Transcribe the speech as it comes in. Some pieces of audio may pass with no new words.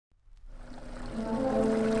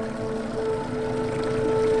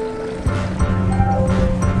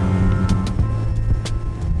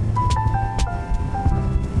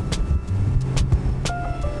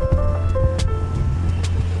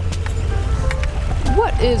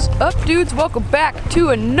What is up, dudes? Welcome back to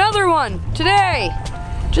another one. Today,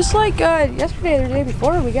 just like yesterday or the day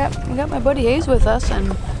before, we got my buddy Hayes with us.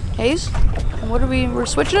 And Hayes, we're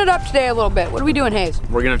switching it up today a little bit. What are we doing, Hayes?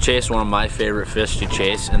 We're gonna chase one of my favorite fish to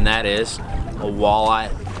chase, and that is a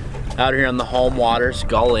walleye out here on the home waters,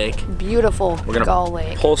 Gull Lake. Beautiful Gull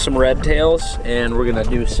Lake. Pull some red tails, and we're gonna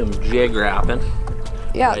do some jig wrapping.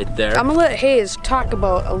 Yeah, right there. I'm gonna let Hayes talk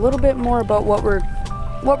about a little bit more about what we're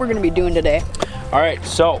gonna be doing today. All right,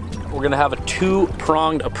 so we're gonna have a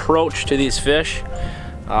two-pronged approach to these fish.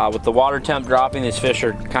 With the water temp dropping, these fish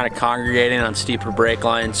are kind of congregating on steeper break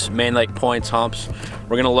lines, main lake points, humps.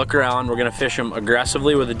 We're gonna look around, we're gonna fish them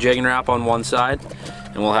aggressively with a jigging wrap on one side,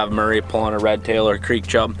 and we'll have Murray pulling a red tail or a creek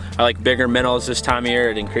chub. I like bigger minnows this time of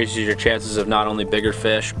year. It increases your chances of not only bigger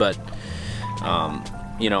fish, but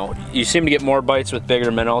you know, you seem to get more bites with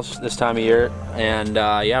bigger minnows this time of year. And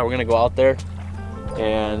yeah, we're gonna go out there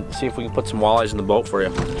and see if we can put some walleyes in the boat for you.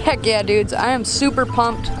 Heck yeah, dudes, I am super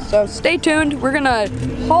pumped. So stay tuned. We're gonna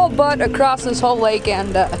haul butt across this whole lake,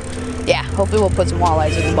 and yeah, hopefully we'll put some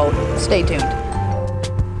walleyes in the boat. Stay tuned.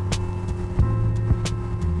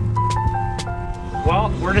 Well,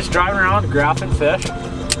 we're just driving around graphing fish,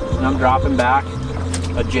 and I'm dropping back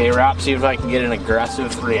a J-wrap, see if I can get an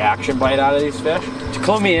aggressive reaction bite out of these fish. To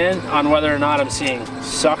clue me in on whether or not I'm seeing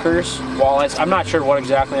suckers, walleyes, I'm not sure what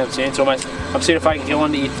exactly I'm seeing, so I'm seeing if I can get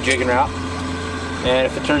one to eat the jigging wrap. And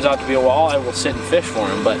if it turns out to be a walleye, we'll sit and fish for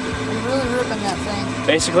him. But I'm really ripping that thing.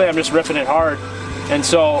 Basically, I'm just ripping it hard. And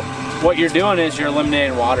so what you're doing is you're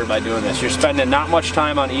eliminating water by doing this. You're spending not much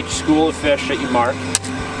time on each school of fish that you mark.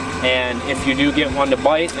 And if you do get one to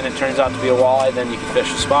bite and it turns out to be a walleye, then you can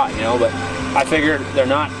fish the spot, you know. But I figured they're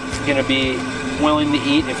not gonna be willing to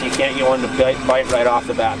eat if you can't get one to bite right off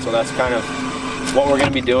the bat. So that's kind of what we're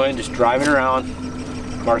gonna be doing, just driving around,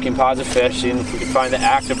 marking pods of fish, seeing if we can find the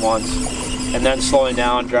active ones, and then slowing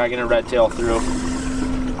down, dragging a red tail through,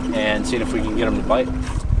 and seeing if we can get them to bite.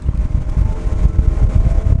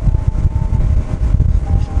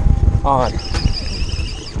 On.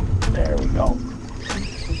 There we go.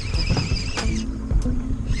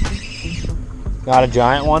 Not a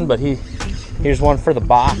giant one, but here's one for the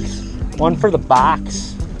box. One for the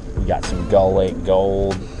box. We got some Gull Lake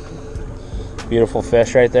gold. Beautiful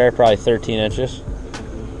fish right there, probably 13 inches.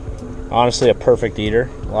 Honestly, a perfect eater.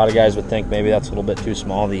 A lot of guys would think maybe that's a little bit too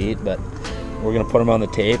small to eat, but we're gonna put him on the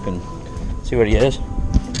tape and see what he is.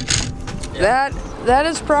 That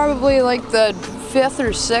is probably like the 5th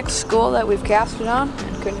or 6th school that we've casted on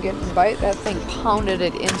and couldn't get a bite. That thing pounded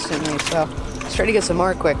it instantly, so let's try to get some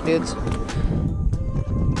more quick, dudes.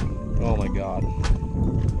 Oh my God.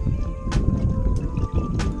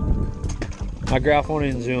 My graph won't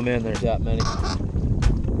even zoom in, there's that many.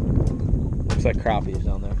 Looks like crappies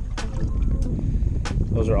down there.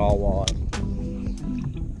 Those are all walleyes.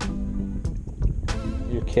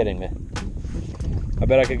 You're kidding me. I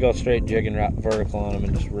bet I could go straight jig and wrap vertical on them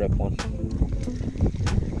and just rip one.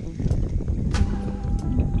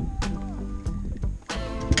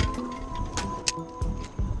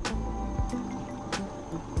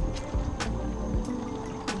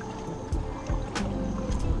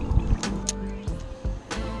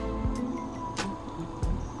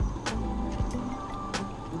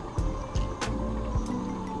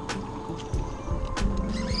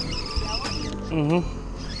 Mm-hmm.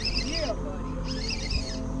 Yeah, buddy.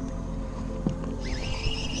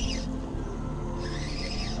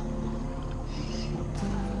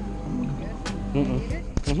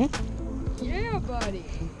 Mm-hmm. Yeah, buddy.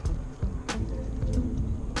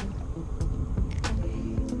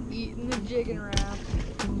 Eating the jigging wrap.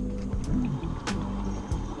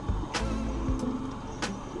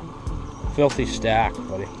 Filthy stack,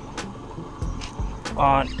 buddy.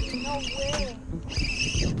 On. No way.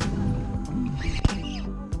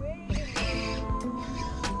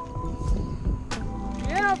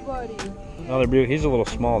 Yeah, buddy. Another beauty. He's a little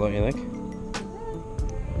small, don't you think?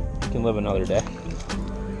 He can live another day.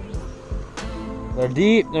 They're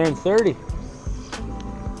deep. They're in 30.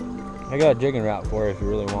 I got a jigging wrap for you if you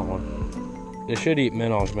really want one. They should eat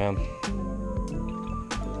minnows, man.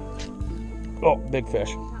 Oh, big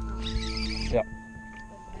fish. Yep.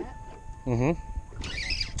 Mm-hmm.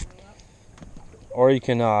 Or you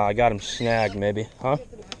can, I got him snagged maybe, huh?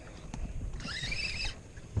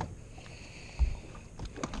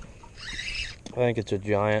 I think it's a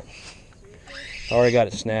giant. I already got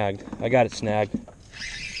it snagged. I got it snagged.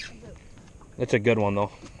 It's a good one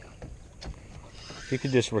though. You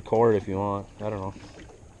could just record if you want. I don't know.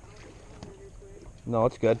 No,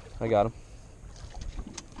 it's good. I got him.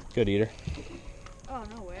 Good eater. Oh,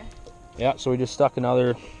 no way. Yeah, so we just stuck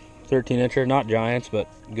another 13 incher, not giants, but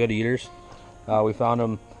good eaters. We found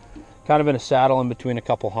them kind of in a saddle in between a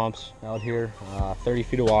couple humps out here. 30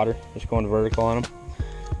 feet of water, just going vertical on them.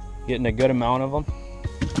 Getting a good amount of them.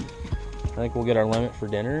 I think we'll get our limit for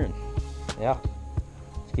dinner, and yeah,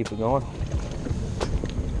 let's keep it going.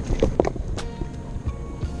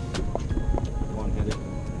 Come on, hit it.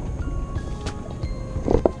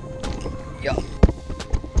 Yeah.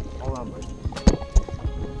 Hold on, buddy.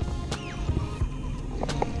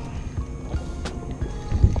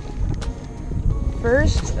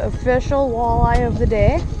 First official walleye of the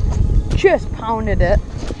day. Just pounded it.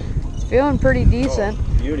 It's feeling pretty decent.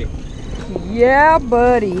 Oh, beauty. Yeah,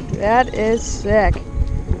 buddy. That is sick.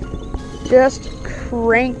 Just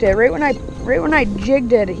cranked it. Right when I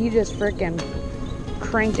jigged it, he just freaking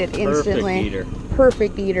cranked it instantly. Perfect eater.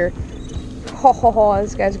 Perfect eater. Oh,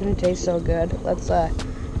 this guy's gonna taste so good. Let's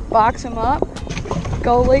box him up.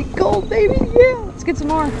 Gull Lake Gold, baby. Yeah. Let's get some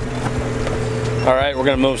more. All right, we're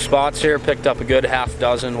gonna move spots here. Picked up a good half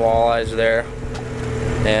dozen walleyes there.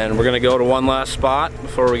 And we're gonna go to one last spot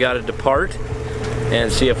before we gotta depart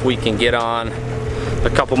and see if we can get on a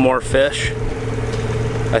couple more fish.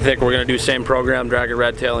 I think we're gonna do same program, drag a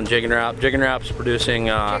red tail and jigging wrap. Jigging wrap's producing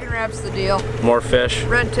Jigging wrap's the deal. more fish.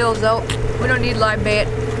 Red tail's out. We don't need live bait.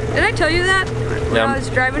 Did I tell you that when I was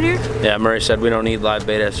driving here? Yeah, Murray said we don't need live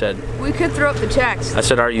bait. I said We could throw up the text. I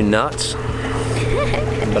said, are you nuts?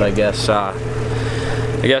 But I guess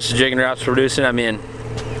the jigging wrap's producing. I mean,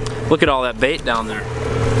 look at all that bait down there.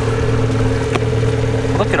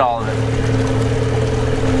 Look at all of it.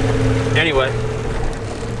 Anyway,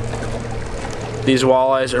 these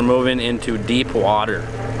walleyes are moving into deep water,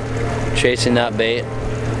 chasing that bait.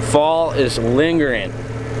 Fall is lingering,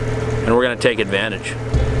 and we're gonna take advantage.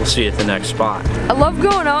 We'll see you at the next spot. I love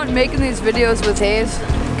going out and making these videos with Hayes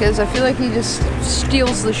because I feel like he just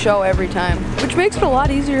steals the show every time, which makes it a lot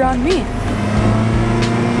easier on me.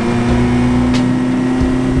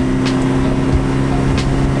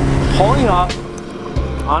 Pulling up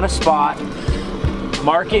on a spot,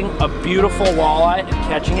 marking a beautiful walleye and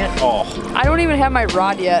catching it. Oh, I don't even have my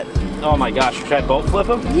rod yet. oh my gosh, should I boat flip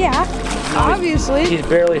him? Yeah, obviously. He's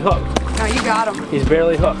barely hooked. No, you got him. He's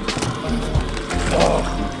barely hooked.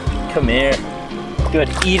 Oh, come here. Good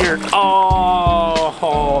eater.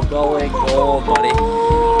 Oh, Gull Lake Gold,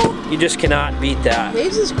 buddy. You just cannot beat that.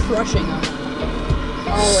 Hayes is crushing him.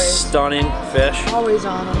 Always. Stunning fish. Always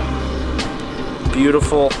on him.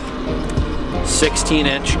 Beautiful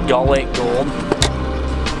 16-inch Gull Lake Gold.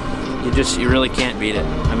 You really can't beat it.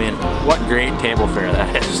 I mean, what great table fare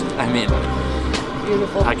that is. I mean,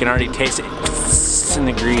 Beautiful. I can already taste it. It's in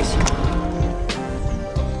the grease.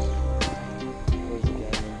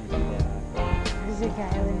 There's a guy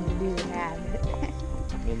learning to do that.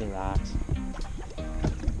 In the rocks.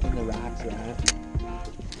 In the rocks, right?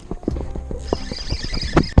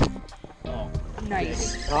 Oh.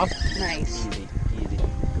 Nice. Huh? Nice.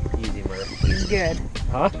 Easy, Marv. He's good.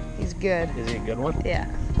 Huh? He's good. Is he a good one? Yeah.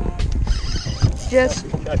 Just,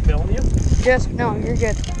 Should I film you? no, you're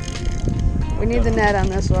good. We need the net on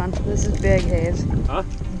this one. This is big, Hayes. Huh?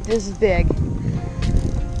 This is big.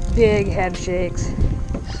 Big head shakes.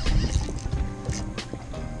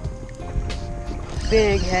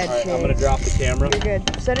 Big head All right, shakes. I'm gonna drop the camera. You're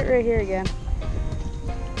good. Set it right here again.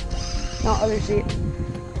 No, other seat.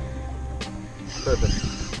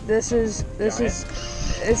 Perfect. This is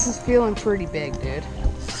feeling pretty big, dude.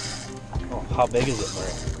 Oh, how big is it,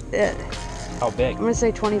 Murray? How big? I'm gonna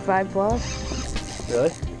say 25 plus.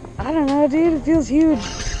 Really? I don't know, dude. It feels huge.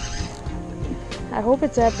 I hope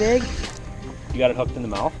it's that big. You got it hooked in the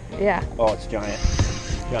mouth? Yeah. Oh, it's giant.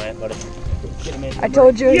 Giant, buddy. Get him in there, I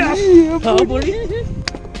told you. Yes! Yeah, Huh, buddy?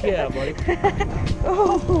 Yeah, buddy.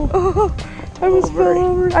 Oh, I almost Murray. fell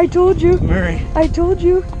over. I told you. Murray. I told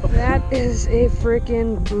you. That is a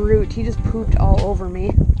freaking brute. He just pooped all over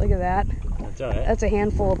me. Look at that. That's alright. That's a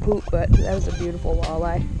handful of poop, but that was a beautiful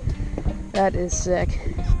walleye. That is sick.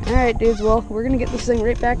 Alright, dudes, well, we're gonna get this thing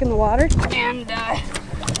right back in the water and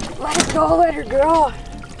let it go, let her grow.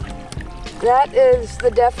 That is the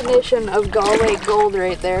definition of Gull Lake Gold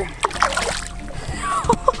right there.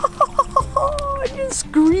 I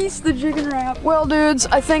just greased the jigging wrap. Well, dudes,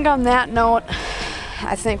 I think on that note,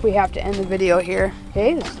 I think we have to end the video here.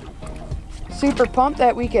 Hey, super pumped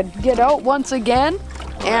that we could get out once again.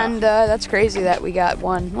 And that's crazy that we got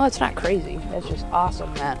one. Well, it's not crazy. That's just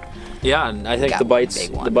awesome, man. Yeah, and I think the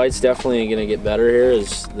bite's definitely going to get better here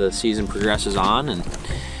as the season progresses on, and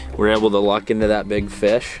we're able to luck into that big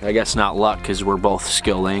fish. I guess not luck because we're both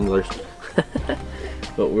skilled anglers,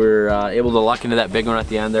 but we're able to luck into that big one at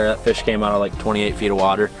the end there. That fish came out of like 28 feet of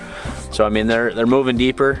water. So I mean, they're moving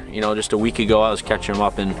deeper. You know, just a week ago I was catching them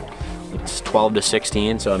up in it's 12 to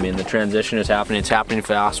 16. So I mean, the transition is happening. It's happening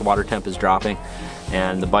fast. Water temp is dropping,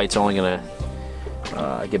 and the bite's only gonna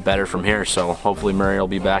get better from here. So hopefully Murray will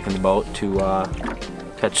be back in the boat to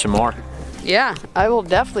catch some more. Yeah, I will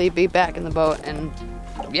definitely be back in the boat. And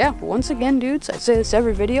yeah, once again, dudes, I say this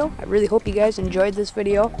every video. I really hope you guys enjoyed this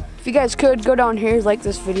video. If you guys could, go down here, like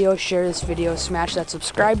this video, share this video, smash that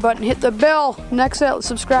subscribe button, hit the bell next to that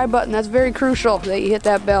subscribe button. That's very crucial that you hit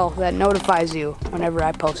that bell that notifies you whenever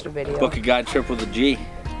I post a video. Book a guide trip with a G.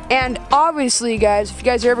 And obviously, guys, if you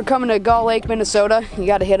guys are ever coming to Gull Lake, Minnesota, you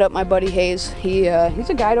got to hit up my buddy Hayes. He's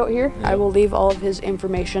a guide out here. I will leave all of his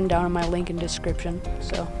information down in my link in description.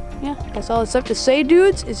 So yeah, that's all that's left to say,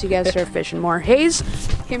 dudes, is you guys start fishing more. Hayes,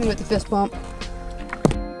 hit me with the fist bump.